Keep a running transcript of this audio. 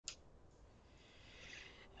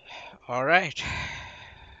Alright,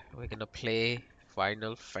 we're gonna play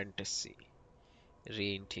Final Fantasy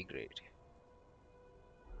Reintegrate.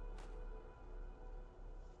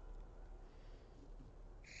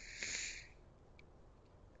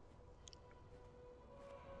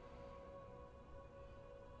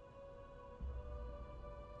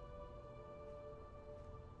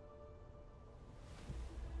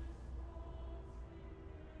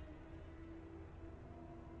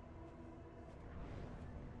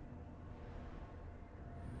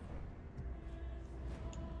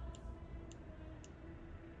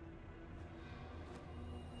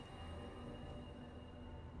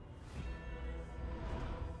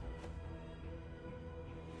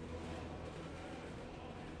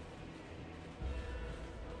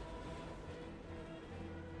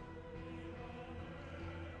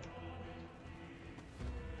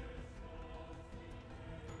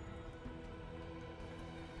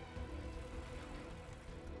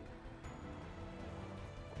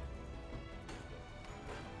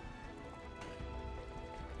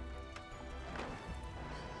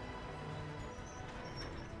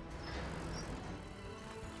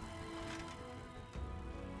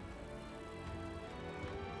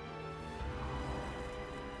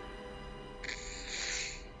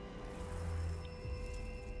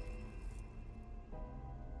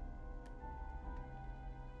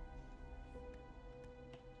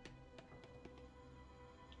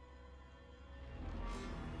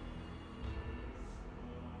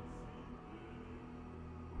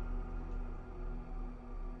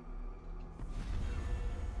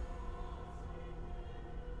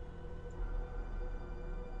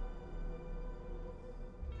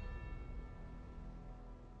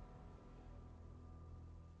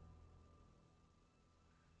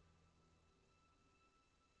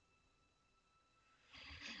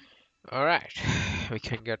 Alright, we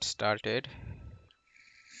can get started.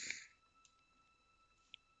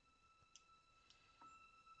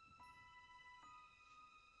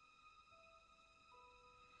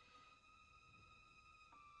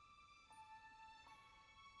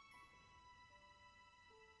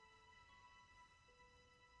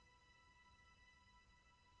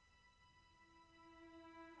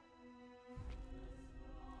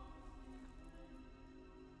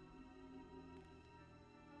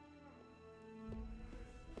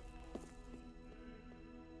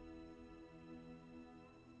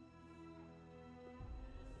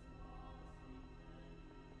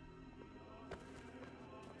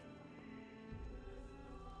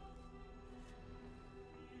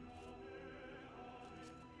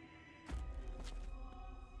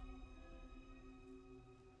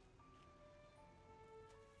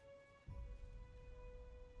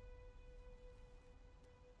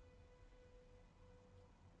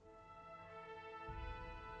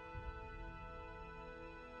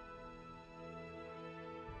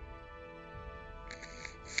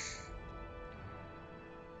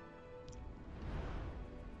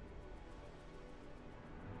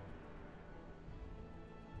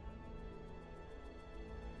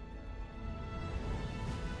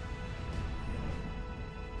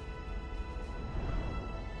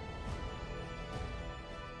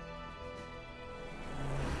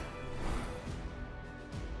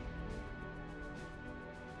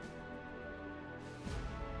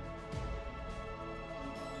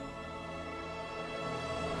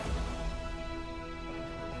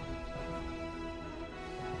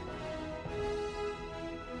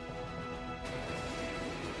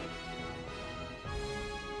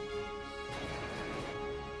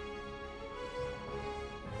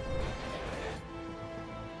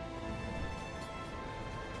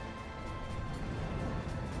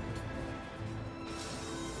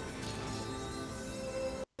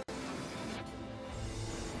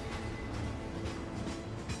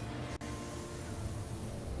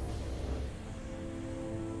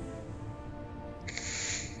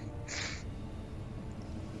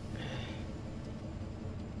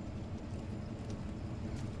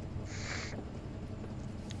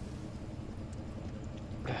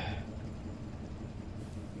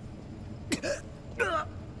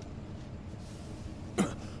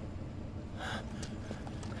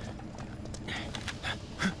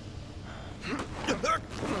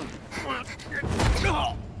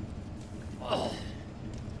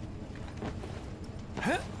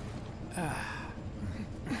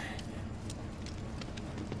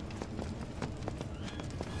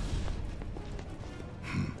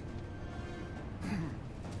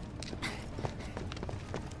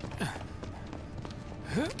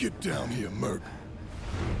 Get down here, Merc.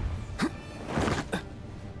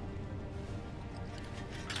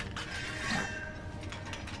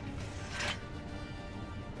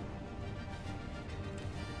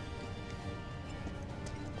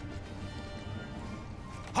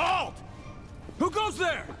 Who goes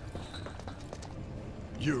there?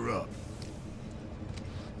 You're up.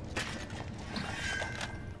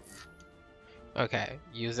 Okay,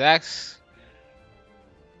 use X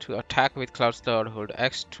to attack with Cloud Star, hold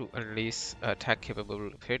X to unleash attack capable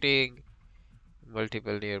of hitting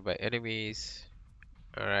multiple nearby enemies.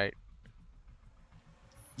 Alright.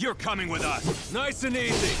 You're coming with us. Nice and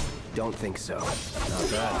easy. Don't think so.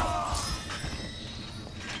 Not bad.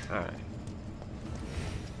 Alright.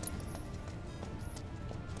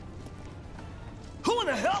 Who in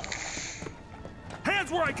the hell?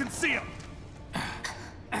 Hands where I can see them.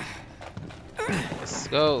 Let's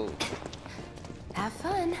go. Have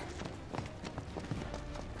fun.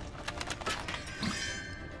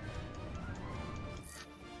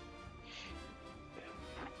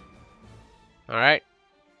 Alright.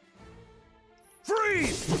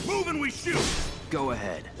 Freeze! Move and we shoot. Go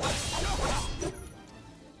ahead.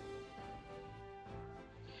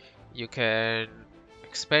 You can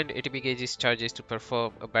expend ATB gauges charges to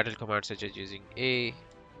perform a battle command such as using A.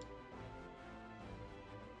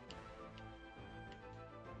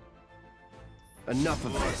 Enough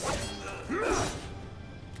of this.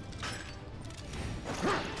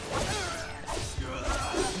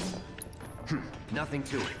 Nothing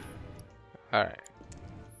to it. Alright.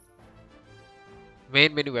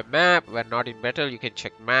 Main menu and map. When not in battle, you can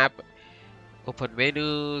check map. Open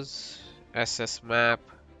menus. Access map.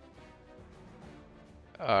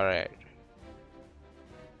 Alright.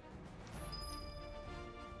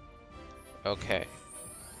 Okay.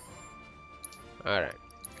 Alright.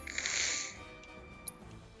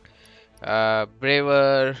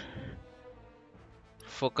 Braver.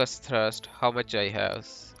 Focus thrust. How much I have?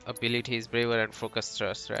 Abilities, braver and focus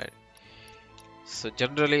thrust, right? So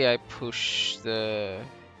generally I push the...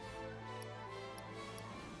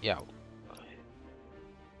 Yeah.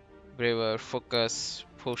 Braver, focus,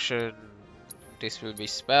 potion. This will be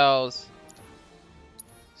spells.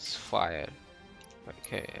 It's fire.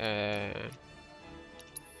 Okay.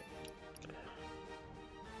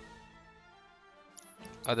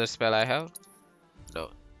 Other spell I have? No.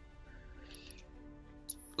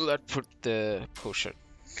 Let's put the potion.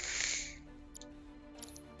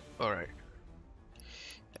 Alright.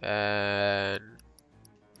 And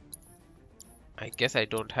I guess I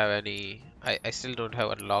don't have any. I still don't have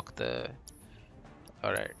unlocked the.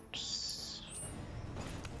 Alright.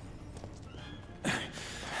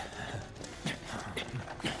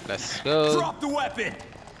 Let's go. Drop the weapon.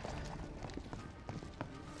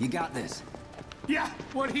 You got this. Yeah,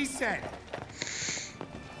 what he said.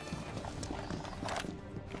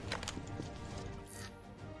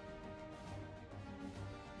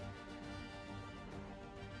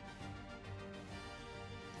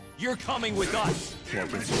 You're coming with us.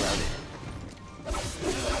 Can't get surrounded.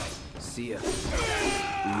 See ya.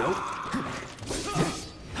 Nope.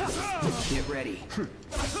 Get ready.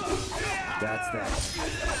 That's that.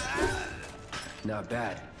 Not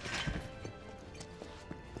bad.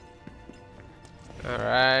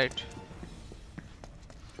 Alright.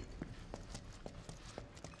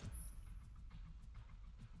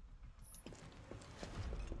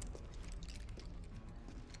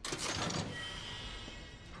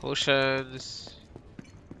 Potions.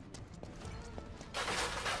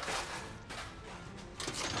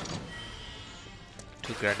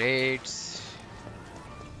 Two grenades.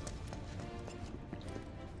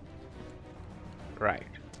 Right.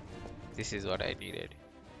 This is what I needed.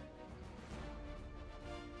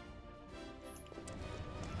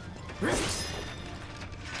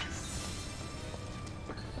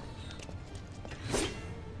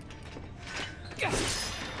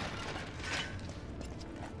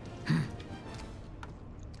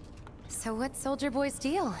 So what's Soldier Boy's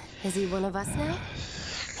deal? Is he one of us now?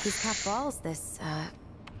 He's got balls, this,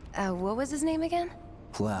 what was his name again?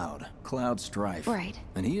 Cloud Strife. Right.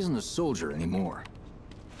 And he isn't a soldier anymore.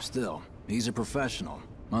 Still, he's a professional,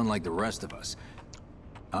 unlike the rest of us.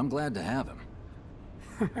 I'm glad to have him.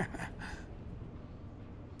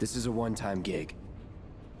 This is a one-time gig.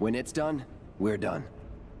 When it's done, we're done.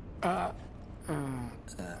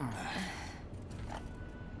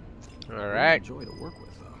 Alright. Joy to work with,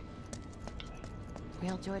 though.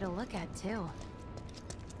 Real joy to look at, too.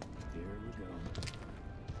 Here we go.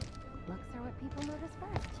 Looks are what people notice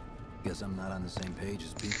first. Guess I'm not on the same page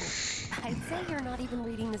as people. I'd say you're not even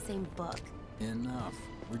reading the same book. Enough.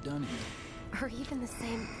 We're done here. Or even the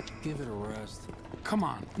same... Give it a rest. Come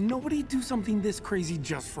on, nobody do something this crazy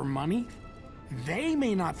just for money. They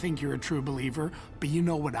may not think you're a true believer, but you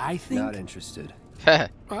know what I think? Not interested.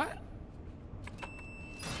 What?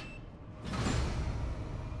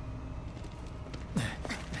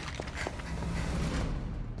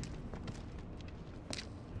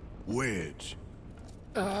 Wedge.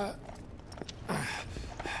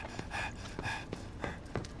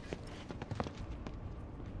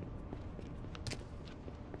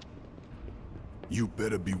 You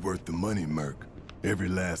better be worth the money, Merc. Every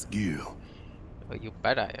last gill. Oh, you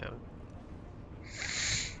bet I am.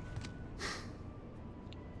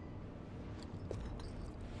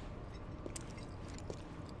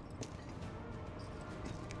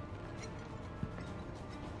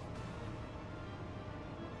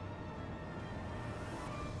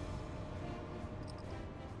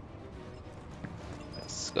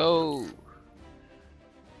 Let's go.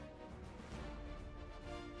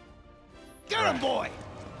 Get him, boy!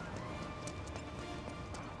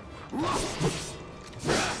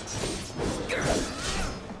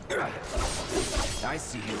 I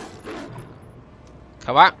see you.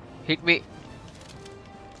 Come on, hit me.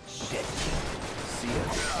 Shit. See ya.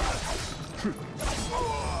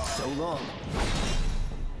 So long.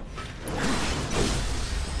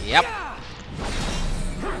 Yep.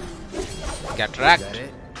 Get Is wrecked. that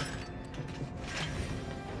it?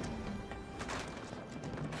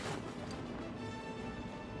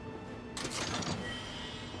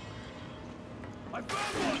 I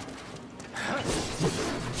found one!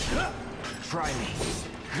 Try me.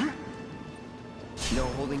 No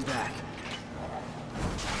holding back.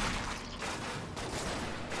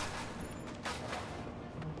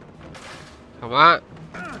 Come on.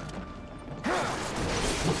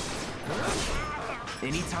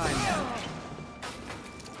 Anytime now.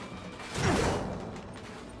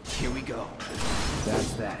 Here we go.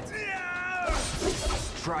 That's that.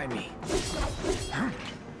 Try me.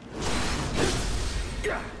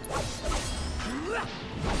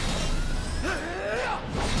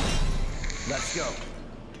 Let's go.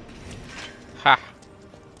 Ha.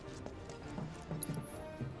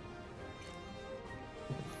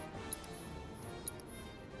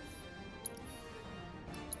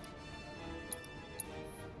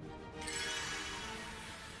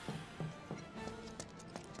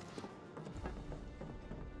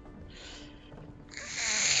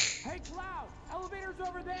 Hey, Cloud! Elevator's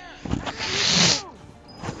over there!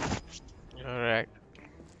 All right.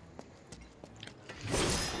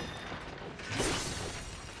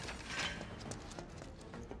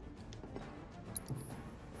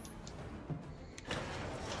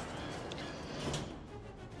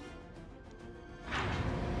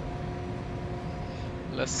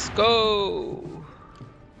 Let's go.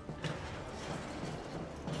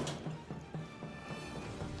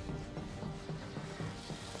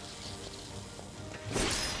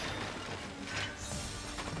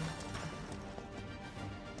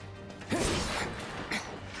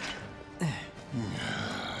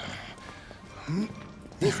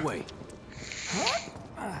 This way.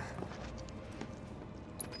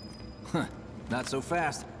 Huh. Not so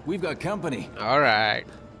fast. We've got company. All right.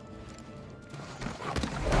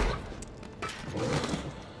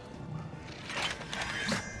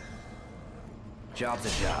 Job's a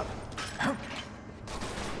job.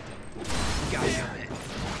 Gotcha.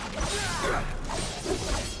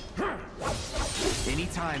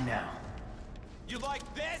 Anytime now. You like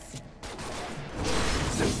this?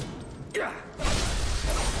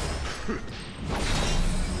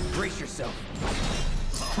 Brace yourself.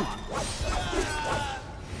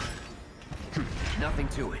 Nothing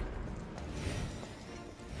to it.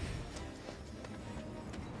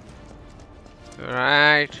 All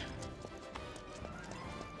right.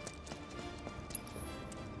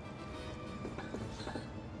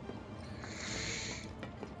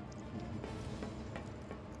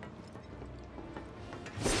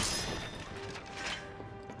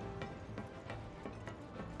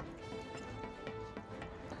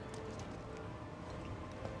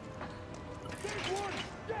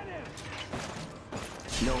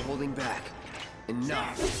 No holding back.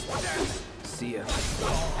 Enough. See ya.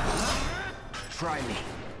 Try me.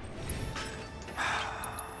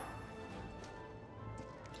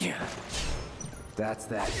 That's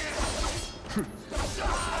that.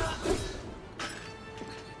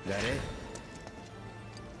 That it?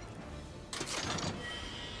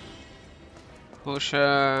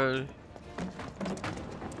 Potion.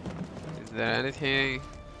 Is there anything?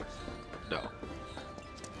 No.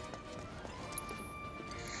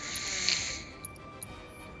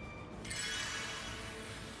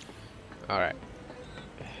 All right.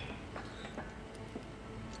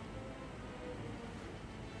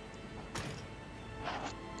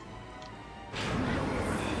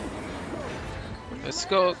 Let's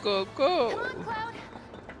go, go, go.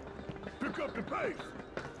 Pick up the pace!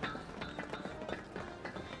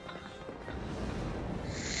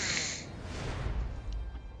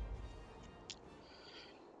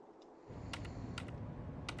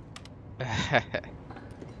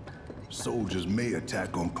 Soldiers may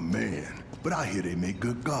attack on command, but I hear they make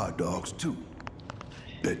good guard dogs too.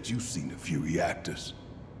 Bet you've seen a few reactors.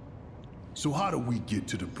 So how do we get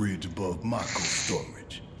to the bridge above Mako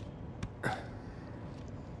storage?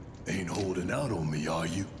 Ain't holding out on me, are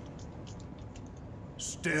you?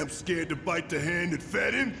 Stamp scared to bite the hand that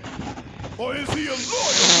fed him? Or is he a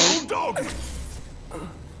loyal little doggy?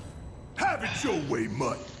 Have it your way,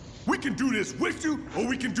 Mutt. We can do this with you, or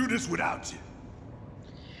we can do this without you.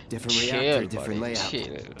 Different Chill, reactor, different buddy, layout.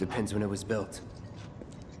 chill. Depends when it was built.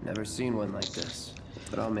 Never seen one like this,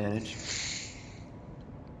 but I'll manage.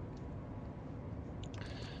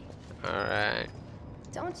 Alright.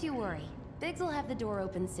 Don't you worry. Biggs will have the door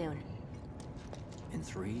open soon. In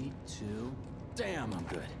 3, 2... Damn, I'm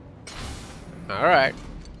good. Alright.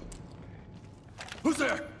 Who's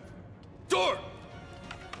there? Door!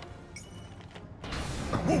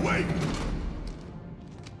 We'll wait!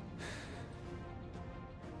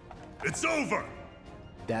 It's over!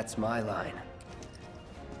 That's my line.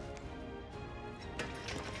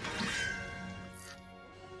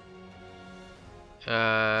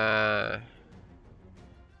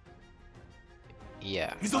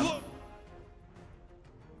 Yeah. He's alone!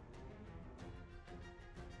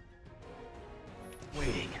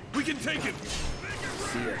 Waiting. We can take him!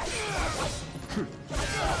 See ya.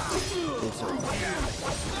 It's over.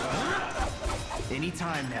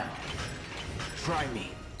 Anytime now. Try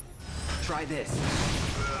me. Try this.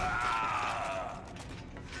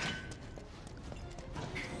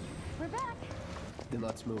 We're back. Then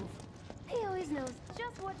let's move. He always knows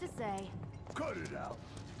just what to say. Cut it out!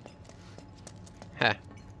 Huh.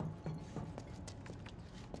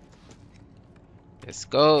 Let's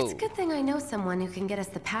go. It's a good thing I know someone who can get us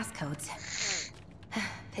the passcodes.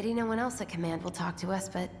 Pity no one else at command will talk to us,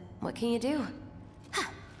 but what can you do?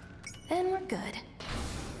 Then we're good.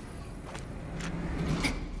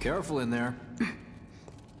 Careful in there.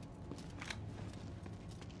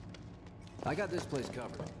 I got this place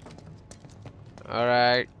covered.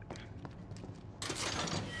 Alright.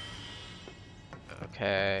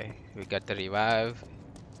 Okay, we got the revive.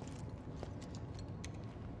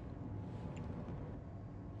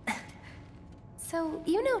 So,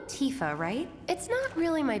 you know Tifa, right? It's not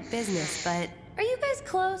really my business, but are you guys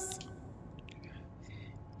close?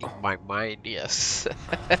 In my mind, yes.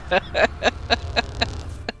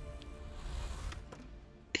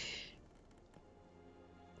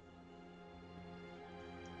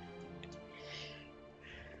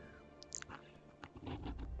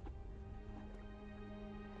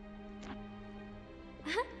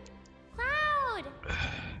 Cloud!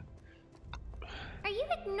 Are you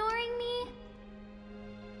ignoring me?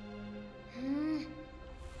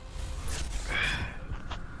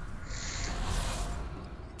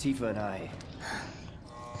 Tifa and I.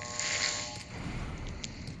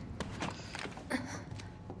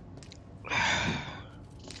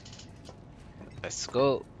 Let's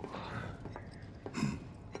go.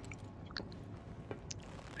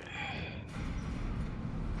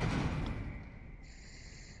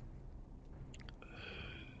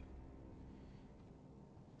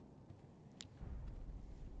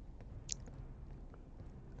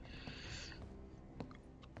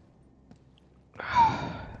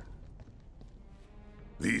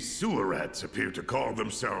 These sewer rats appear to call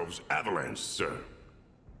themselves Avalanche, sir.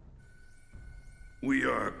 We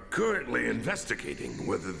are currently investigating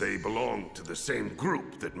whether they belong to the same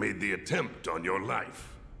group that made the attempt on your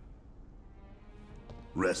life.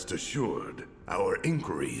 Rest assured, our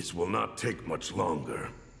inquiries will not take much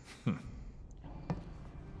longer.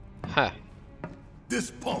 Huh.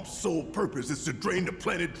 This pump's sole purpose is to drain the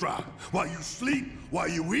planet dry. While you sleep, while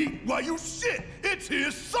you eat, while you shit, it's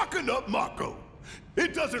here sucking up Mako.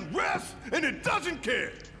 It doesn't rest, and it doesn't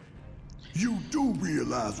care. You do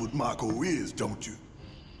realize what Mako is, don't you?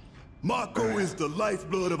 Mako is the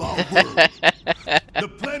lifeblood of our world. The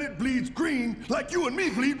planet bleeds green like you and me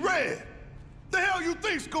bleed red. The hell you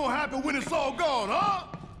think's gonna happen when it's all gone, huh?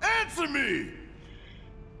 Answer me!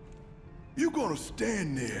 You gonna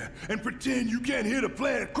stand there and pretend you can't hear the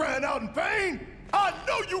planet crying out in pain? I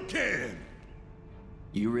know you can!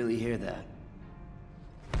 You really hear that?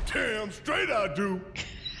 Damn straight I do!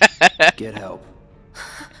 Get help.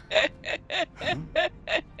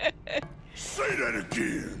 Say that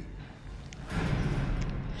again!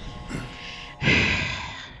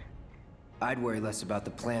 I'd worry less about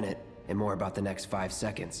the planet and more about the next 5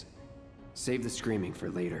 seconds. Save the screaming for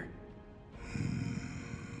later.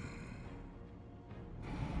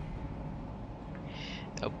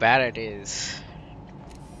 How bad it is.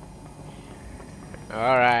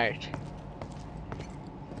 Alright.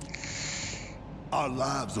 Our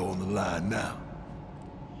lives are on the line now.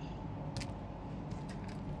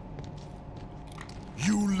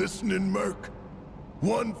 You listening, Merc?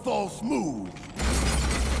 One false move.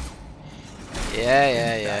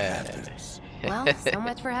 Yeah. Well, so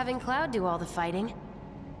much for having Cloud do all the fighting.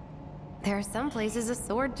 There are some places a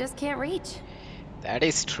sword just can't reach. That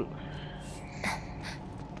is true.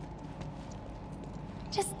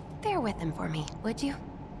 Just bear with him for me, would you?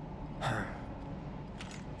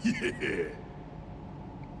 Yeah.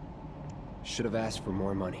 Should have asked for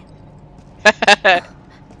more money.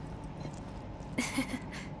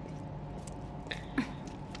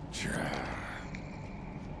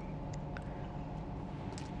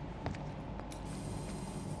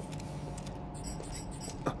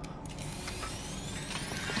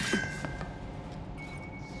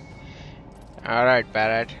 Alright,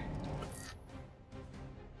 Barrett.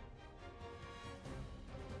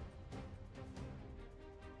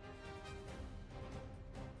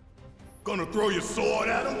 Gonna throw your sword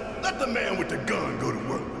at him? Let the man with the gun go to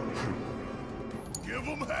work. Give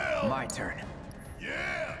him hell. My turn.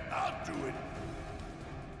 Yeah, I'll do it.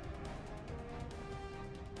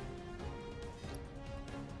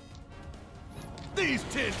 These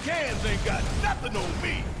tin cans ain't got nothing on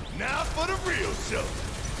me. Now for the real show.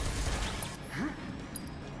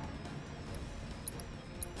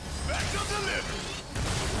 Special delivery.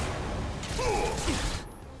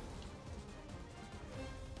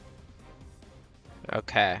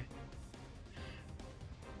 Okay.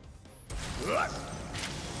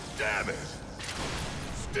 Damn it!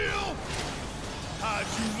 Still? How'd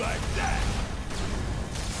you like that?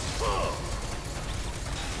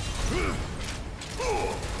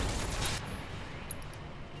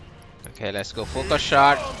 Okay, let's go. Focus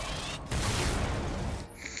shot.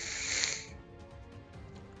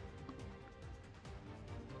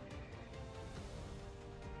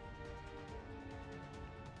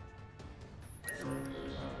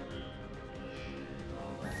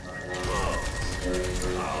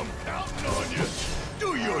 I'm counting on you.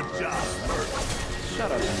 Do your job, Merc.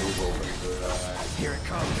 Shut up and move over. Here it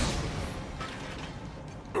comes.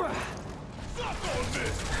 Suck on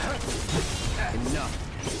this. Enough.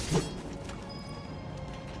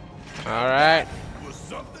 Alright. Was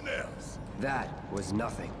something else. That was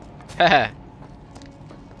nothing.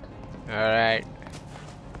 Alright.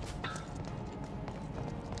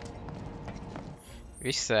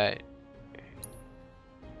 Which side?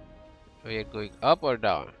 We are going up or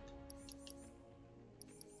down?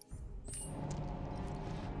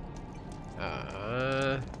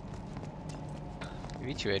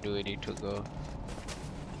 Which way do we need to go?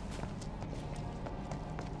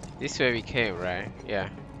 This way we came, right? Yeah.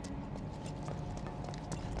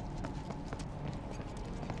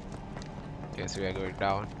 Guess we are going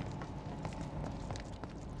down.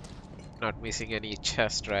 Not missing any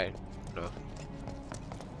chest, right? No.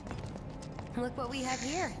 Look what we have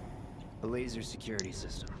here. A laser security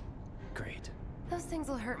system. Great. Those things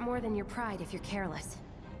will hurt more than your pride if you're careless.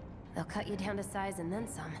 They'll cut you down to size and then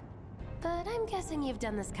some. But I'm guessing you've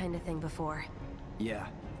done this kind of thing before. Yeah.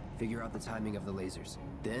 Figure out the timing of the lasers.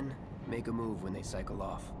 Then, make a move when they cycle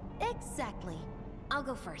off. Exactly. I'll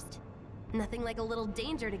go first. Nothing like a little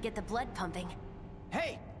danger to get the blood pumping.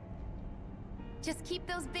 Hey! Just keep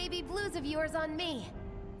those baby blues of yours on me.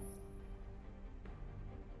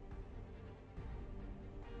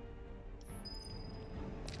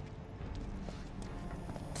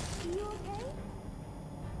 You okay?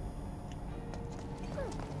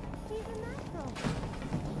 Even natural.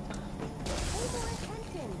 Pay more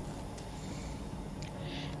attention.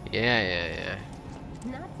 Yeah.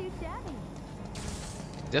 Not too shabby.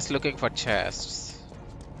 Just looking for chests.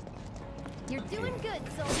 You're doing good,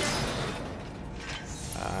 soldier.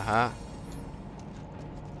 Uh-huh.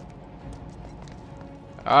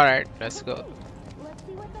 Alright, let's go. Let's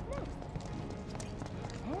see what's up next.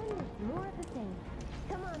 And more of the same.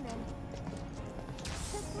 Come on then.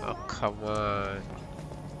 Just Oh, relax. come on.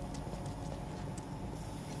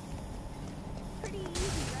 Pretty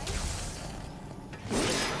easy, right?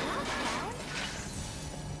 Not bad.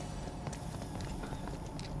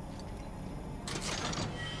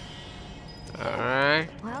 Alright.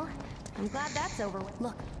 Well, I'm glad that's over with.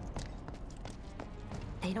 Look.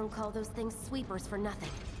 They don't call those things sweepers for nothing.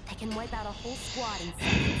 They can wipe out a whole squad in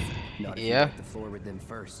seconds. Not if you Yeah. get the floor with them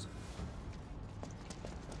first.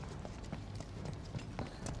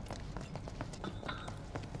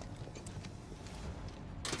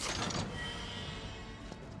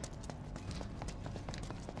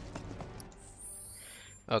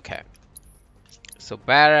 Okay. So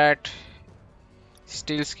Barrett,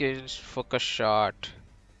 steel skins, focus shot.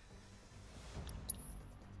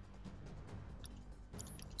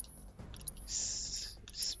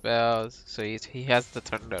 spells. So he has the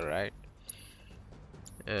thunder, right?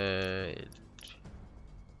 And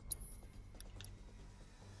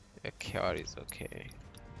a cure is okay.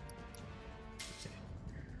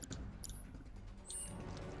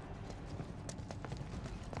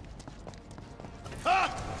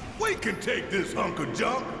 Ha! We can take this hunk of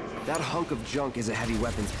junk. That hunk of junk is a heavy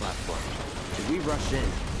weapons platform. If we rush in,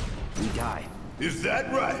 we die. Is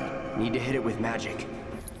that right? Need to hit it with magic.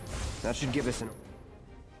 That should give us an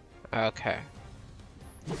Okay.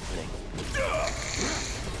 opening.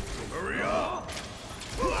 Hurry up!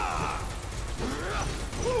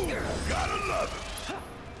 Ooh, gotta love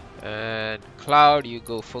it. And Cloud, you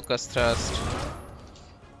go focus thrust.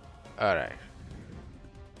 Alright.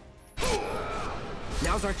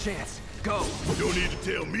 Now's our chance. Go! You don't need to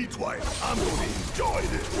tell me twice. I'm gonna enjoy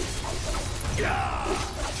this. Yeah!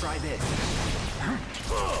 Try this.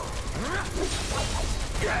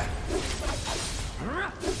 Yeah!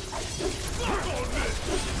 Suck on this!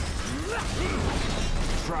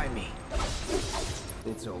 Try me.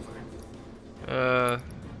 It's over.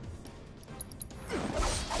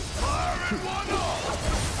 Fire in one off!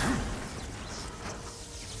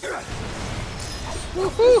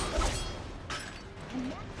 Woohoo!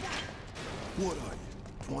 What are you,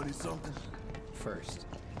 20-something? First.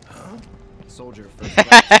 Huh? Soldier first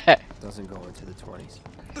class doesn't go into the 20s.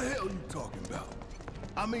 The hell you talking about?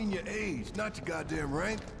 I mean your age, not your goddamn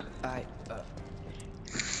rank.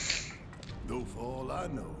 Though for all I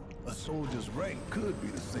know, a soldier's rank could be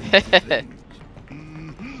the same as his age.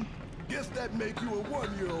 Mm-hmm. Guess that make you a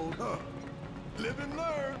 1-year-old, huh? Live and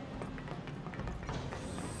learn.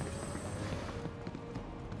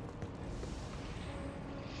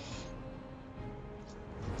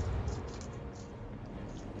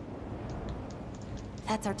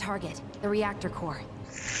 That's our target, the reactor core.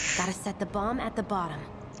 Gotta set the bomb at the bottom.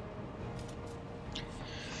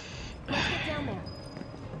 Let's get down there.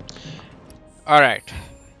 Alright.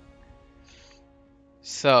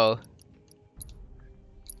 So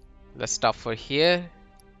let's stop for here.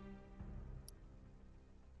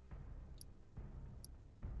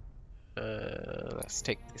 Let's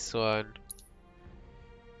take this one.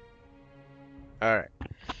 Alright.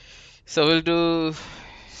 So we'll do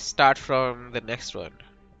start from the next one.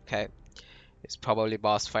 Okay. It's probably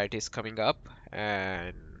boss fight is coming up,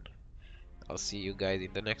 and I'll see you guys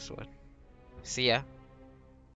in the next one. See ya.